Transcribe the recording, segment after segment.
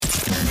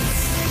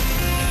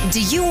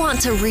Do you want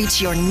to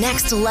reach your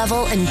next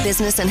level in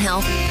business and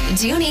health?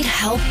 Do you need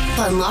help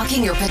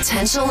unlocking your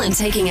potential and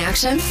taking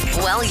action?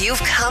 Well, you've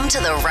come to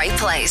the right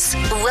place.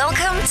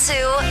 Welcome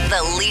to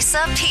The Lisa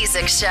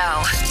Pezik Show,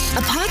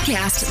 a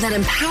podcast that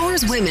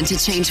empowers women to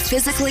change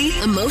physically,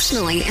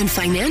 emotionally, and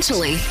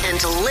financially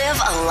and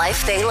live a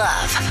life they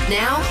love.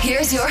 Now,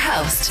 here's your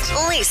host,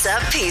 Lisa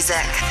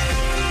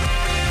Pezik.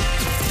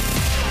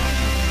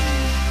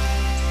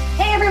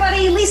 Hey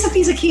everybody, Lisa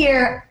Pezik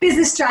here,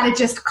 business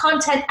strategist,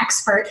 content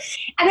expert.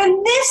 And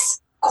in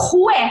this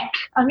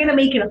I'm going to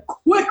make it a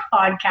quick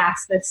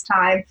podcast this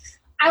time.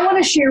 I want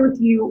to share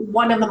with you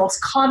one of the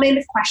most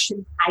common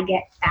questions I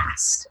get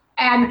asked.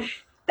 And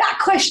that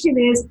question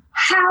is,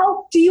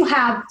 how do you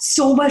have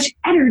so much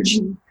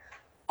energy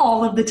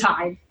all of the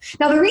time?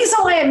 Now, the reason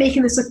why I'm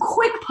making this a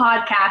quick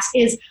podcast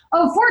is,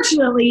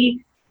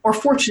 unfortunately, or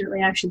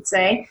fortunately, I should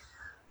say,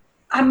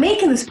 I'm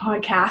making this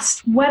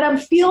podcast when I'm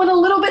feeling a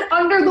little bit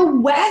under the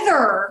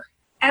weather.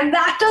 And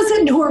that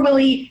doesn't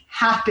normally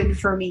happen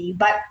for me.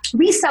 But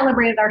we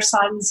celebrated our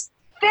son's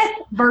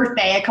 5th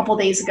birthday a couple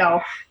days ago,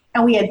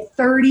 and we had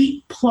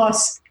 30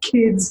 plus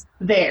kids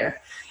there.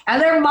 And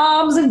their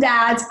moms and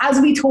dads, as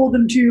we told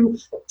them to,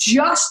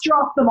 just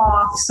drop them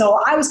off. So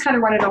I was kind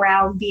of running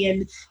around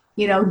being,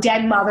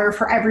 den mother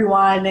for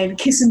everyone and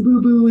kissing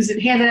boo-boos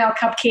and handing out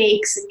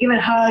cupcakes and giving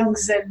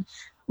hugs and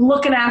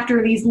looking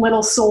after these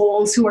little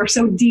souls who are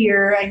so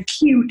dear and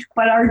cute,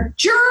 but are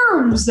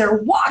germs. They're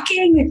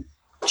walking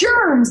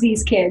germs,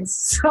 these kids.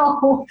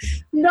 So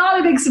not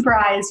a big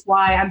surprise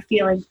why I'm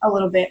feeling a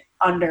little bit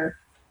under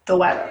the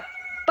weather.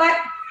 But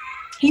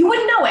you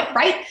wouldn't know it,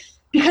 right?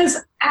 Because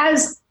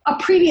as a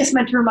previous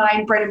mentor of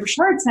mine, Brendon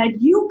Burchard,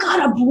 said, you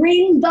gotta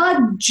bring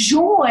the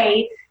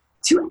joy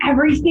to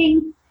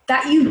everything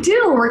that you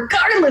do,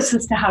 regardless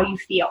as to how you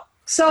feel.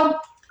 So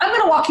I'm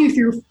going to walk you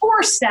through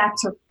 4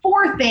 steps or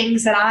 4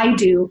 things that I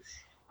do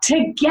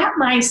to get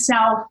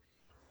myself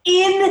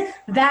in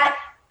that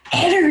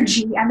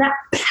energy and that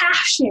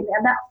passion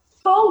and that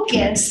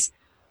focus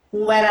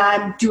when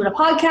I'm doing a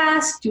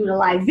podcast, doing a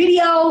live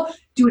video,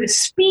 doing a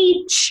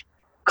speech,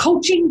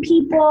 coaching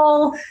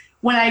people,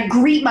 when I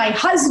greet my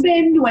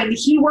husband, when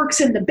he works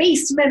in the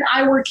basement,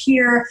 I work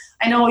here.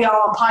 I know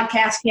y'all on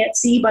podcast can't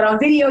see, but on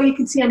video you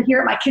can see I'm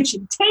here at my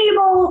kitchen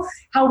table,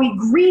 how we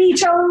greet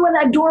each other when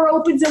that door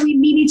opens and we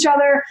meet each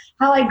other,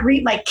 how I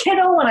greet my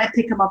kiddo when I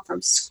pick him up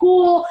from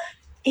school.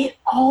 It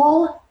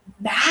all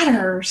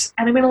matters.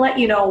 And I'm going to let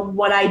you know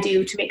what I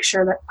do to make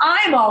sure that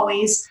I'm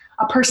always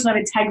a person of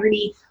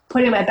integrity,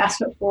 putting my best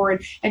foot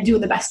forward and doing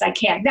the best I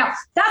can. Now,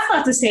 that's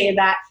not to say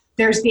that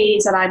there's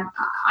days that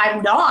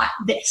I'm not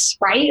this,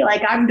 right?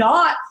 Like I'm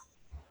not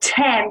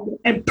 10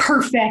 and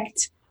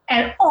perfect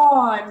and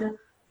on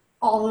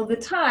all of the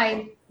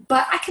time,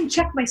 but I can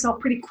check myself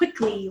pretty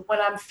quickly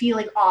when I'm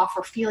feeling off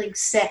or feeling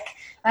sick,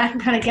 and I can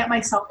kind of get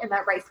myself in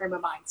that right frame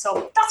of mind.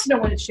 So that's what I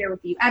want to share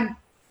with you. And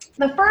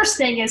the first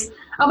thing is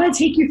I'm going to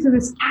take you through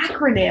this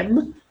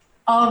acronym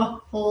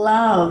of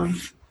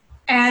love.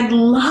 And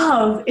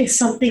love is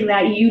something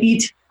that you need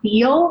to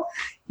feel,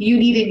 you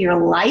need in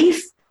your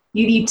life,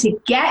 you need to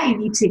get, you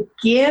need to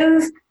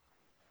give,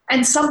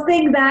 and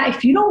something that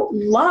if you don't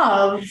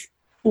love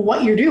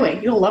what you're doing,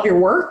 you don't love your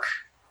work,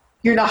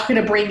 you're not going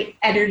to bring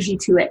energy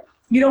to it.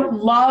 You don't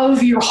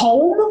love your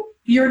home,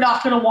 you're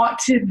not going to want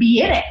to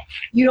be in it.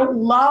 You don't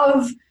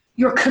love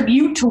your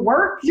commute to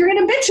work, you're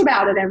going to bitch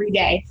about it every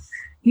day.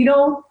 You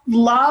don't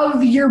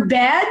love your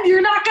bed,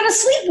 you're not going to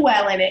sleep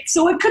well in it.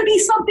 So it could be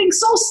something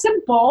so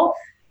simple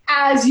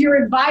as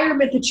your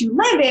environment that you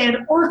live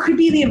in, or it could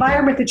be the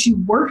environment that you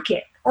work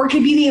in. Or it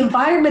could be the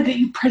environment that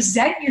you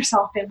present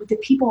yourself in with the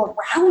people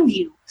around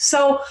you.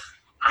 So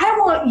I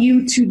want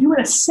you to do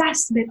an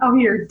assessment of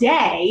your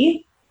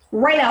day,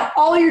 write out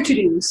all your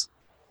to-dos,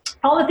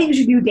 all the things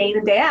you do day in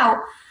and day out,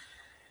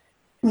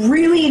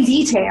 really in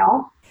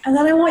detail. And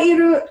then I want you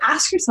to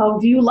ask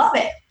yourself, do you love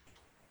it?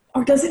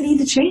 Or does it need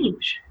to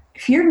change?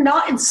 If you're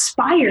not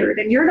inspired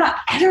and you're not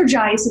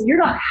energized and you're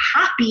not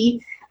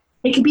happy,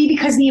 it could be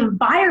because the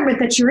environment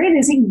that you're in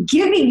isn't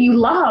giving you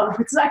love.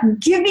 It's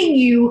not giving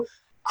you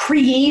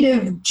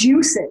creative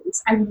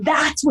juices, and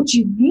that's what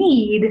you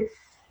need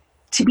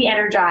to be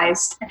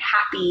energized and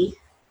happy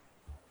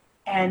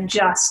and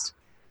just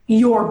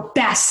your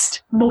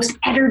best, most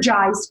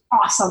energized,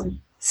 awesome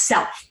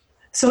self.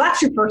 So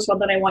that's your first one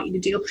that I want you to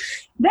do.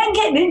 Then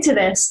getting into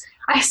this,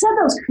 I said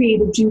those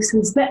creative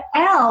juices. The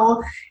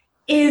L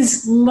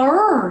is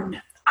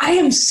learn. I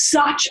am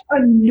such a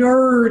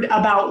nerd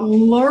about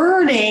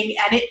learning,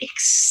 and it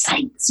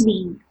excites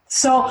me.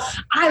 So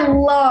I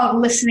love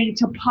listening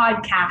to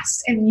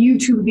podcasts and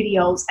YouTube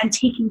videos and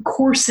taking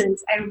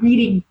courses and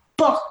reading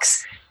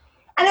books.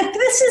 And if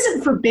this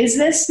isn't for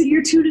business that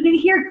you're tuning in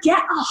here, get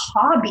a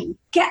hobby,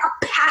 get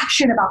a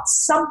passion about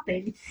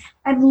something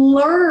and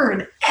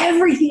learn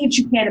everything that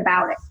you can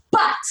about it.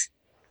 But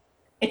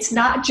it's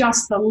not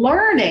just the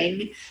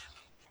learning,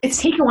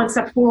 it's taking one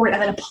step forward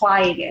and then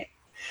applying it.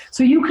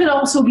 So you can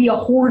also be a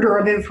hoarder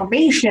of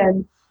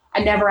information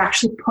and never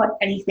actually put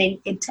anything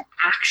into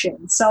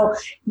action. So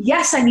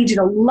yes, I need you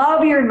to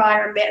love your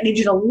environment. I need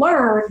you to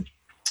learn,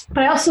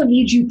 but I also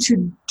need you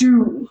to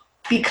do,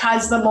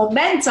 because the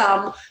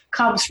momentum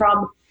comes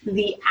from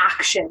the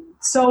action.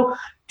 So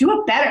do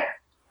it better.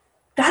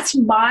 That's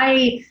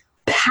my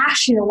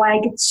passion and why I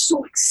get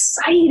so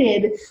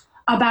excited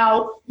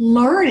about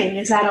learning,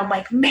 is that I'm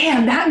like,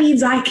 man, that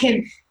means I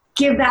can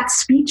give that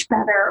speech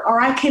better,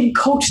 or I can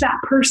coach that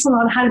person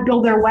on how to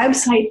build their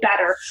website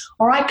better,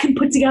 or I can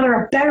put together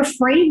a better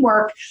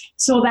framework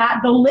so that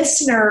the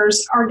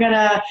listeners are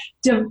gonna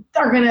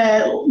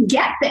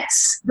get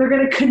this. They're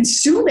gonna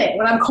consume it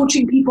when I'm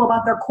coaching people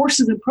about their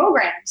courses and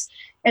programs.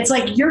 It's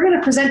like, you're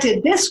gonna present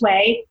it this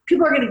way,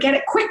 people are gonna get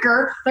it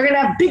quicker, they're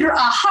gonna have bigger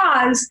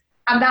ahas,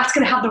 and that's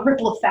gonna have the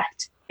ripple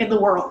effect in the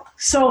world.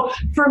 So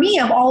for me,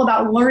 I'm all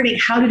about learning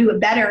how to do it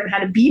better and how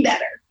to be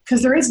better,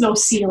 because there is no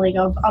ceiling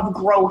of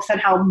growth and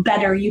how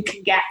better you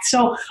can get.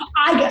 So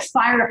I get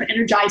fired up and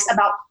energized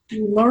about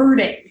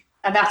learning,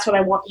 and that's what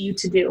I want you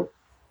to do.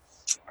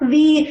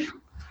 The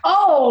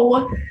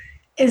O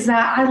is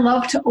that I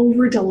love to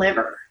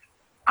over-deliver.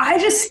 I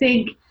just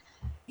think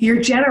your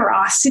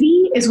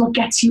generosity is what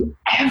gets you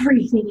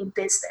everything in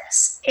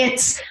business.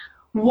 It's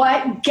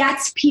what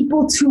gets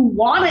people to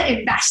want to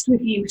invest with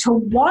you, to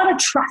want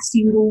to trust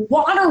you, to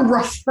want to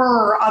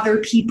refer other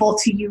people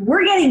to you.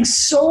 We're getting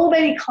so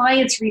many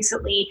clients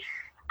recently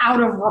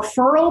out of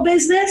referral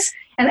business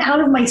and out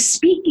of my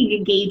speaking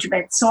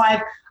engagement. So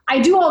I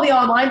do all the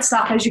online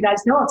stuff, as you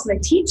guys know, it's what I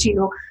teach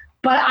you,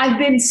 but I've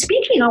been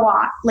speaking a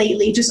lot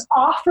lately, just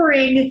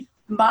offering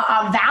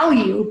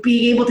value,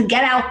 being able to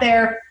get out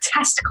there,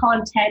 test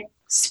content,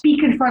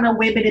 speak in front of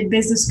women in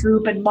business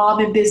group and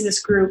mom in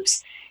business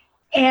groups.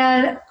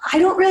 And I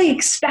don't really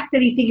expect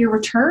anything in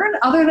return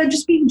other than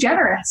just being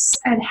generous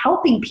and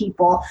helping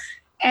people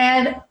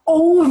and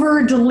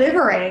over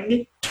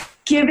delivering,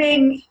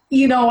 giving,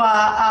 in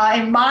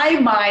my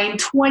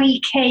mind,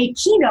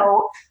 20K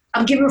keynote,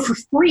 I'm giving it for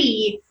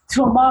free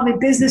to a mom in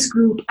business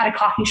group at a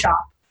coffee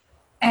shop.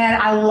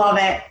 And I love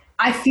it.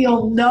 I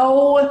feel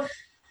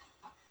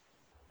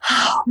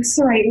what's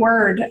the right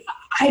word?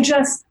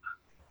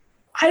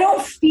 I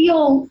don't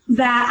feel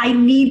that I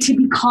need to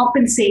be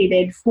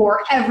compensated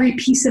for every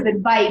piece of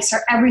advice or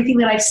everything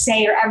that I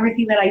say or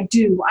everything that I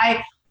do.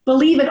 I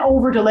believe in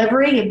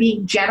over-delivering and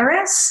being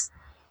generous,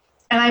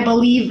 and I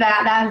believe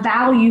that that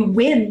value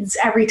wins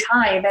every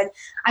time. And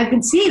I've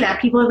been seeing that.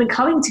 People have been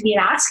coming to me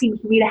and asking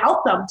for me to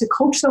help them, to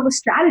coach them with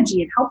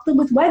strategy and help them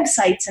with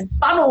websites and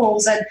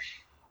funnels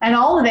and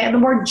all of it. And the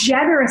more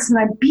generous that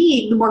I'm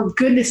being, the more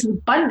goodness and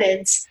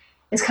abundance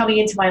is coming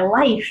into my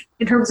life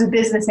in terms of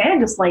business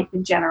and just life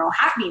in general,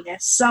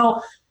 happiness.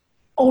 So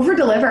over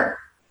deliver,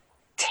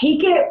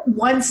 take it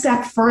one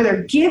step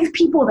further, give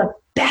people the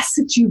best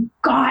that you've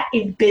got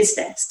in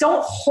business.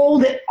 Don't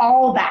hold it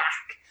all back.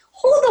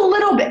 Hold a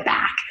little bit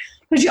back,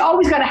 because you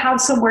always got to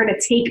have somewhere to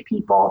take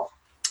people.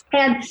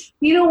 And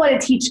you don't want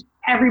to teach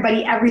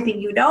everybody everything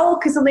you know,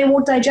 because then they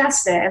won't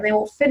digest it and they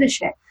won't finish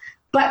it.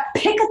 But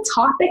pick a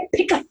topic,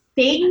 pick a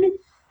thing,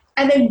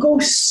 and then go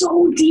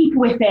so deep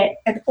with it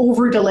and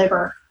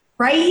over-deliver,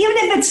 right? Even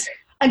if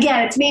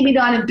it's maybe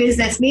not in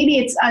business, maybe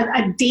it's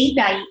a date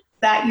night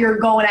that you're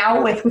going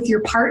out with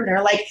your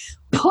partner. Like,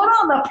 put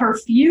on the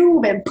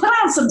perfume and put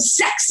on some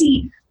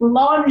sexy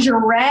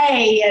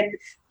lingerie and,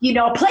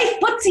 play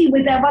footsie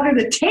with them under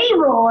the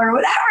table or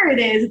whatever it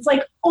is. It's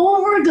like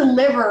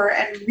over-deliver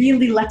and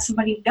really let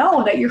somebody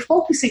know that you're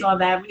focusing on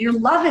them, you're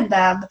loving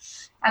them,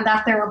 and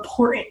that they're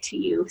important to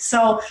you.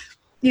 So,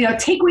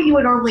 take what you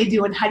would normally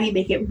do and how do you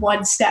make it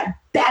one step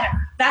better?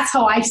 That's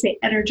how I stay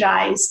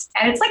energized.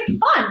 And it's like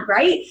fun,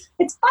 right?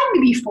 It's fun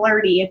to be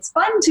flirty. It's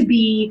fun to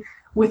be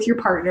with your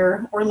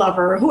partner or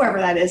lover, or whoever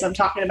that is I'm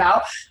talking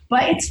about.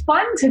 But it's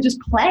fun to just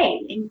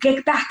play and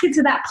get back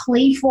into that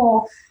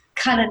playful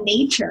kind of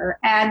nature.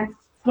 And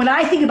when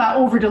I think about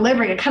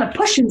over-delivering, it kind of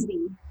pushes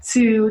me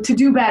to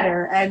do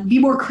better and be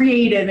more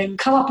creative and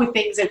come up with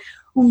things and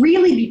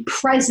really be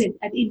present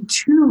and in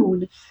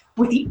tune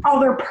with the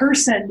other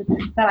person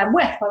that I'm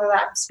with, whether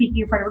I'm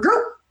speaking in front of a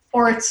group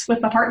or it's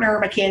with my partner or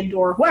my kid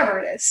or whoever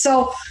it is.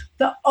 So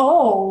the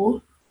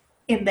O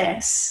in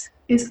this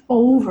is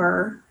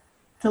over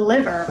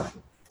deliver.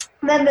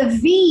 And then the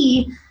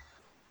V,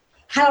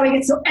 how do I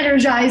get so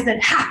energized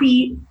and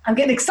happy? I'm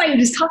getting excited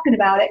just talking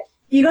about it.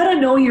 You got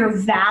to know your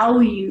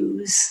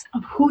values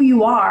of who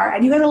you are,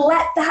 and you got to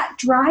let that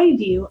drive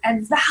you.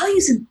 And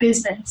values in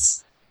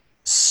business,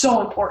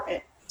 so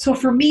important. So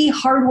for me,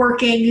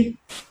 hardworking,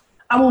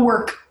 I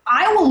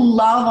will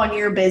love on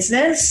your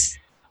business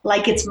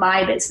like it's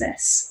my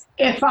business.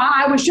 If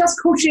I was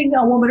just coaching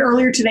a woman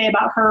earlier today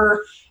about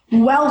her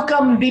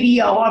welcome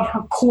video of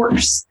her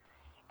course,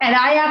 and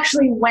I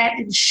actually went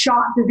and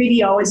shot the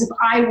video as if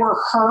I were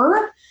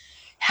her,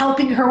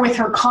 helping her with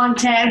her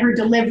content, her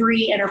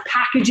delivery, and her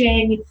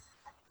packaging.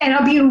 And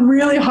I'm being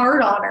really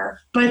hard on her,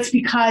 but it's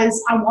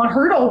because I want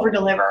her to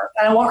over-deliver,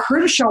 and I want her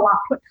to show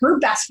up, put her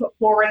best foot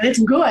forward, and it's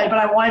good, but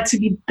I want it to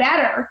be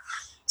better.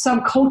 So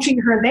I'm coaching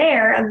her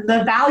there, and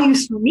the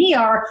values for me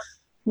are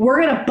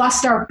we're going to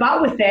bust our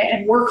butt with it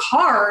and work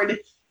hard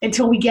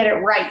until we get it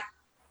right.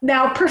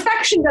 Now,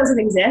 perfection doesn't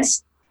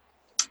exist.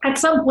 At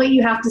some point,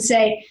 you have to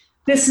say,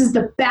 this is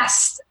the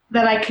best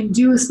that I can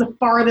do. This is the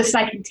farthest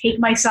I can take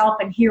myself,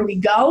 and here we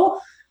go.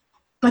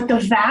 But the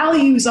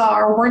values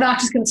are, we're not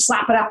just going to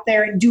slap it up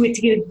there and do it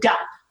to get it done.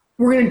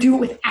 We're going to do it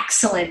with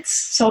excellence.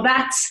 So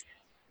that's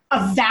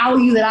a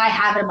value that I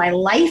have in my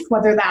life,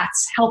 whether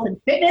that's health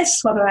and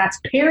fitness, whether that's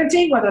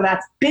parenting, whether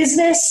that's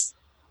business.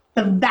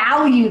 The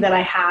value that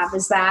I have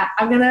is that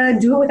I'm going to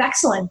do it with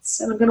excellence,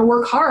 and I'm going to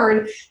work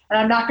hard, and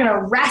I'm not going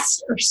to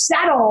rest or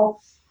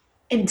settle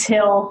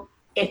until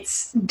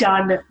it's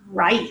done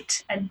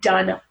right and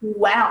done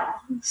well.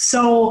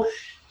 So,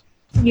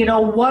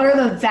 what are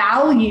the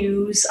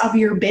values of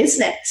your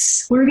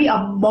business? What are the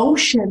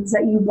emotions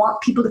that you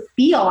want people to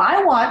feel?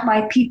 I want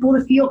my people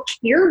to feel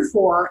cared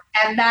for,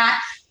 and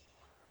that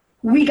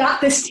we got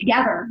this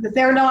together, that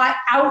they're not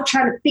out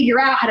trying to figure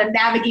out how to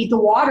navigate the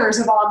waters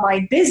of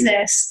online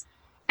business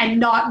and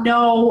not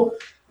know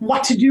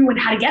what to do and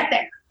how to get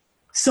there.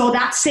 So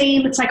that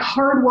same, it's like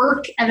hard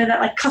work, and then that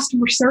like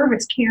customer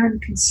service, care,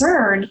 and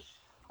concern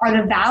are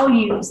the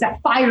values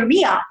that fire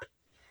me up.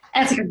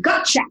 And it's like a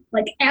gut check.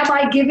 Like, am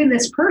I giving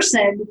this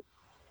person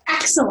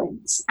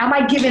excellence? Am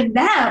I giving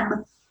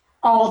them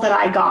all that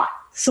I got?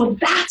 So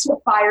that's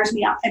what fires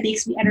me up and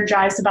makes me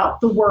energized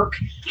about the work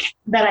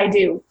that I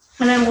do.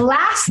 And then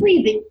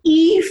lastly, the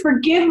E,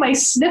 forgive my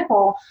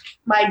sniffle.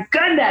 My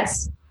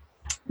goodness.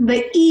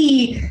 The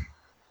E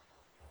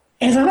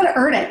is I'm going to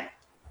earn it.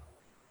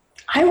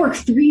 I worked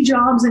 3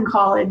 jobs in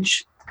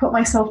college, put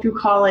myself through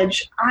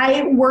college.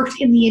 I worked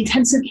in the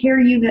intensive care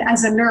unit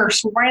as a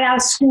nurse right out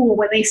of school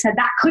when they said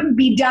that couldn't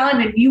be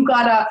done and you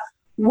got to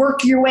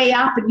work your way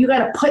up and you got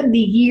to put in the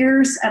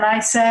years. And I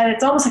said,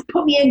 it's almost like,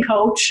 put me in,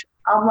 coach.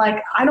 I'm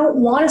like, I don't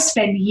want to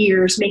spend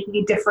years making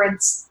a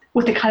difference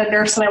with the kind of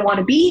nurse that I want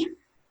to be.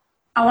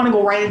 I want to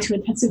go right into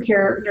intensive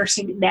care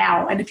nursing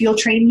now. And if you'll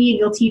train me and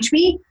you'll teach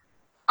me,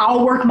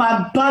 I'll work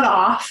my butt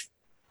off,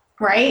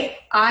 right?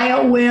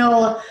 I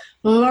will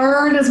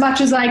learn as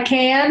much as I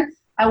can.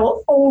 I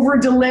will over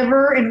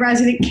deliver in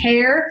resident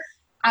care.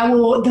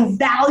 The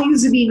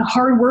values of being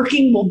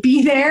hardworking will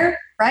be there,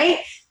 right?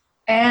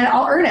 And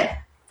I'll earn it.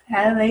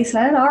 And they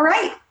said, all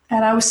right.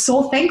 And I was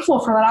so thankful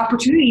for that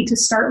opportunity to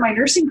start my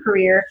nursing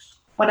career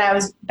when I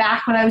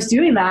was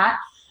doing that.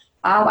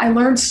 I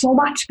learned so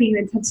much being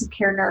an intensive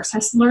care nurse. I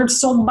learned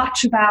so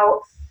much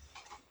about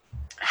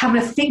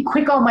having to think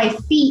quick on my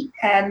feet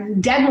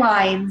and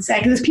deadlines,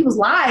 and because people's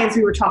lives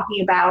we were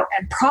talking about,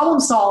 and problem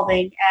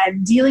solving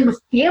and dealing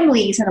with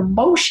families and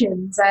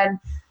emotions and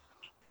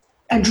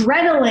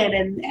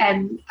adrenaline.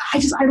 And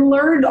I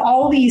learned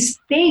all these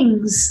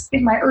things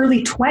in my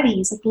early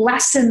 20s, like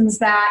lessons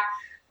that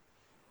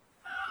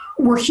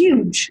were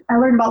huge. I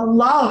learned about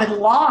love and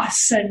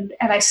loss, and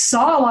I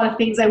saw a lot of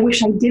things I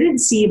wish I didn't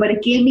see, but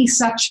it gave me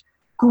such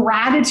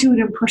gratitude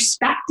and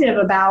perspective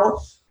about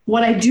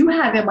what I do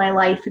have in my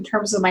life in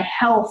terms of my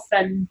health.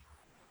 And,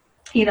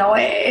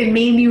 it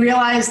made me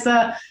realize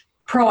the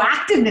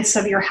proactiveness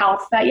of your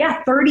health,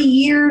 that 30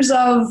 years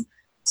of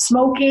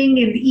smoking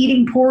and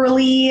eating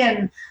poorly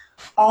and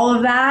all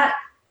of that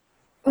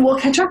will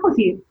catch up with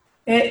you.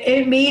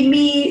 It made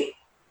me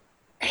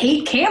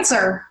hate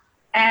cancer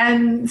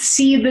and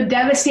see the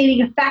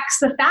devastating effects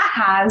that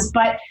has,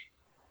 but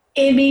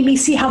it made me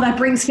see how that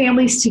brings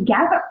families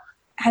together.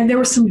 And there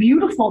was some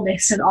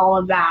beautifulness in all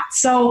of that.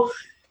 So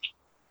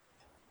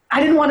I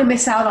didn't want to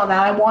miss out on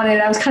that.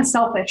 I was kind of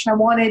selfish. I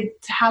wanted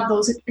to have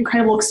those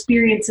incredible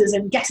experiences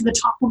and get to the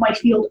top of my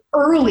field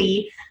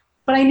early,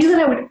 but I knew that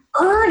I would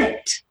earn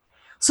it.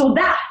 So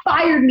that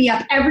fired me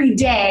up every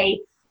day,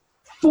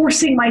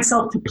 forcing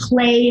myself to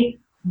play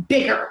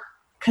bigger.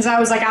 Because I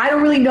was like, I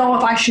don't really know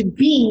if I should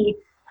be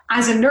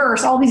as a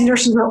nurse. All these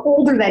nurses are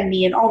older than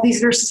me, and all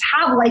these nurses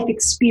have life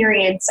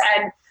experience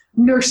and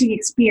nursing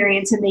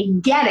experience, and they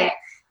get it.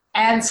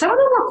 And some of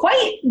them were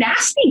quite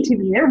nasty to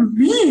me. They're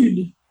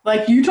mean.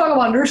 Like, you talk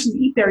about nurses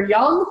eat their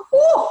young.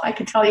 Whew, I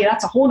can tell you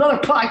that's a whole other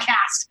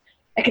podcast.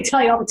 I can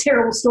tell you all the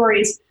terrible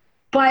stories.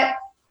 But,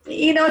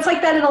 it's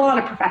like that in a lot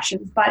of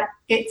professions. But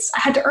I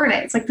had to earn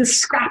it. It's like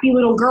this scrappy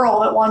little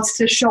girl that wants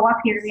to show up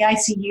here in the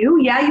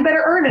ICU. Yeah, you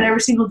better earn it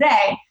every single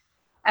day.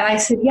 And I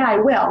said, yeah, I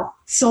will.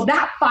 So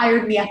that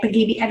fired me up and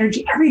gave me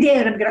energy every day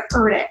that I'm going to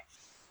earn it.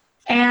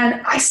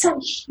 And I set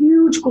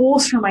huge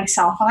goals for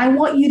myself. And I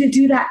want you to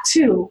do that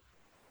too.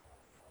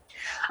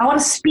 I want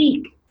to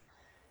speak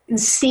in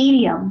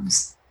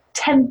stadiums,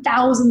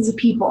 10,000s of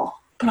people,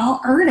 but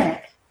I'll earn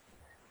it.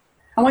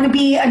 I want to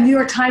be a New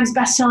York Times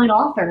bestselling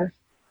author.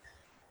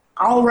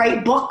 I'll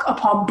write book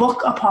upon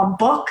book upon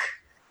book,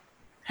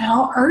 and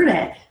I'll earn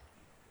it.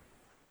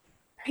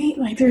 Right?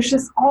 Like, there's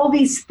just all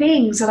these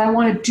things that I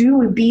want to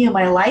do and be in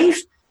my life,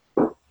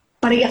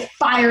 but I get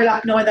fired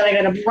up knowing that I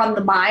got to run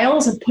the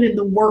miles and put in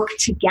the work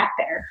to get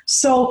there.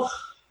 So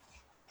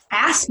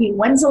ask me,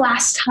 when's the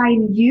last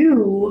time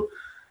you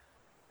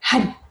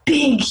had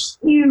big,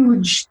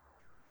 huge,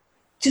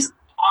 just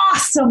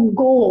awesome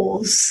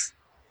goals?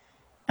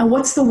 And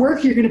what's the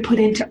work you're going to put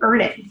in to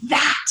earn it?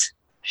 That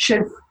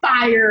should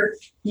fire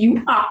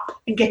you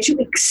up and get you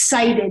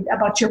excited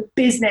about your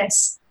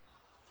business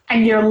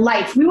and your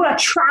life. We want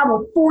to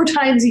travel 4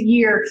 times a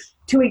year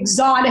to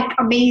exotic,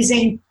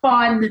 amazing,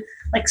 fun,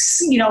 like,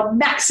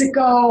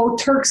 Mexico,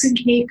 Turks and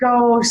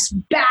Caicos,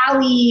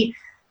 Bali,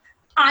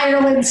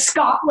 Ireland,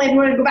 Scotland.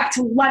 We're going to go back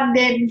to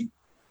London,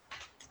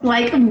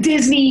 like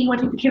Disney. Want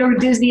to take the kid over to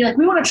Disney. Like,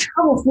 we want to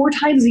travel 4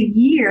 times a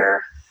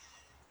year,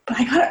 but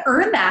I got to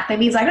earn that. That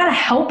means I got to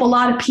help a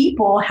lot of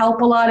people.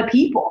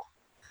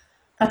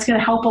 That's going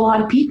to help a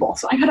lot of people.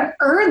 So I got to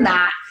earn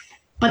that.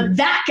 But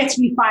that gets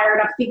me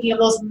fired up thinking of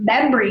those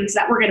memories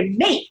that we're going to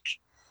make.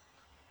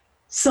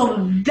 So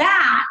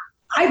that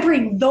I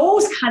bring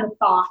those kind of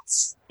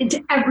thoughts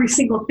into every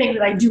single thing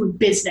that I do in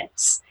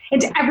business,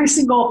 into every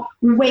single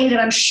way that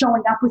I'm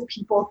showing up with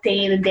people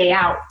day in and day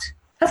out.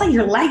 That's like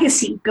your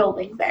legacy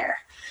building there.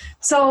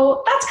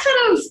 So that's kind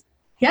of,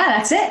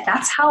 that's it.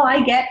 That's how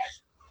I get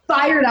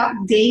fired up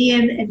day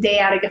in and day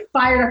out. I get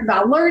fired up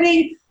about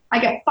learning. I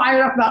get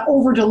fired up about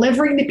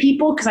over-delivering to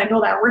people because I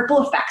know that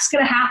ripple effect's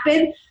going to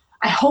happen.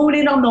 I hone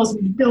in on those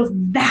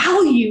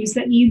values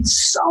that mean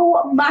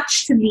so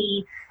much to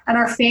me and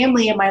our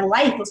family and my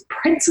life, those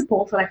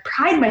principles that I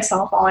pride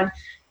myself on.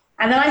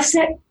 And then I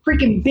set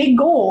freaking big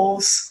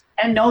goals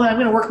and know that I'm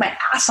going to work my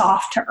ass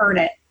off to earn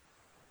it.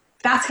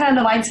 That's kind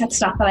of the mindset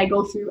stuff that I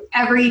go through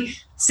every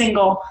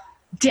single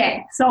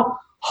day. So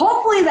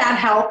hopefully that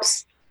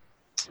helps.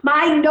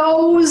 My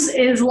nose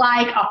is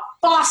like a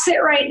faucet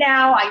right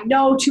now. I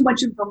know too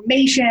much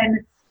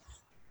information.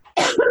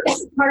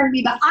 Pardon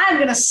me, but I'm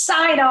going to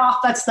sign off.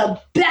 That's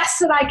the best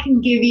that I can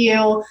give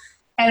you.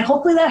 And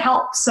hopefully that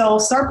helps. So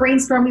start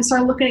brainstorming,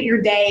 start looking at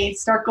your day,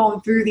 start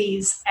going through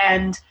these,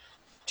 and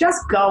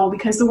just go,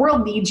 because the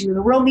world needs you.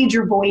 The world needs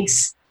your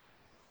voice.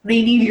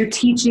 They need your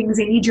teachings.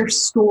 They need your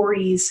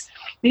stories.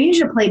 They need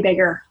you to play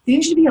bigger. They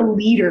need you to be a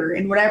leader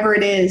in whatever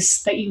it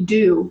is that you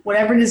do,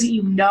 whatever it is that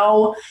you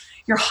know,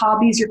 your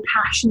hobbies, your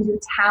passions, your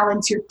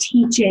talents, your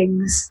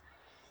teachings.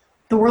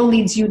 The world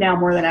needs you now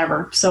more than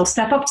ever. So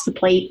step up to the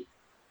plate.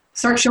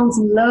 Start showing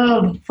some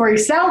love for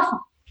yourself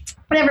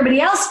and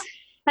everybody else.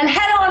 And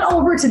head on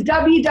over to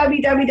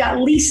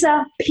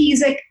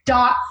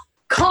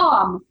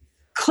www.lisapezik.com.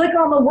 Click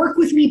on the Work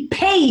With Me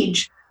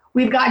page.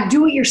 We've got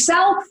do it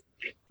yourself,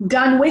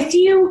 done with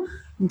you,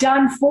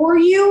 done for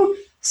you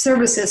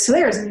services. So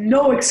there's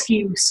no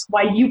excuse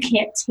why you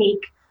can't take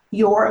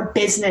your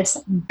business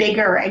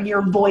bigger and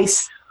your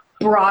voice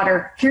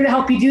broader. Here to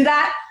help you do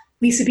that,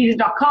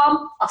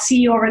 lisapezik.com. I'll see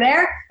you over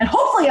there. And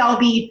hopefully I'll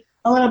be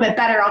a little bit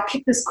better. I'll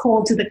kick this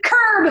cold to the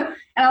curb,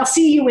 and I'll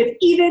see you with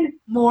even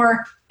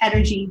more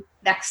energy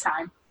next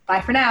time. Bye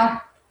for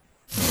now.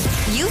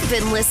 You've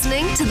been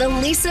listening to The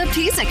Lisa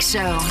Pezik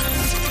Show.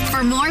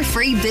 For more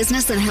free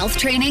business and health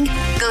training,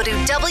 go to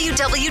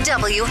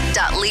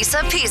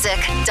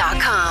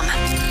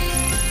www.lisapezik.com.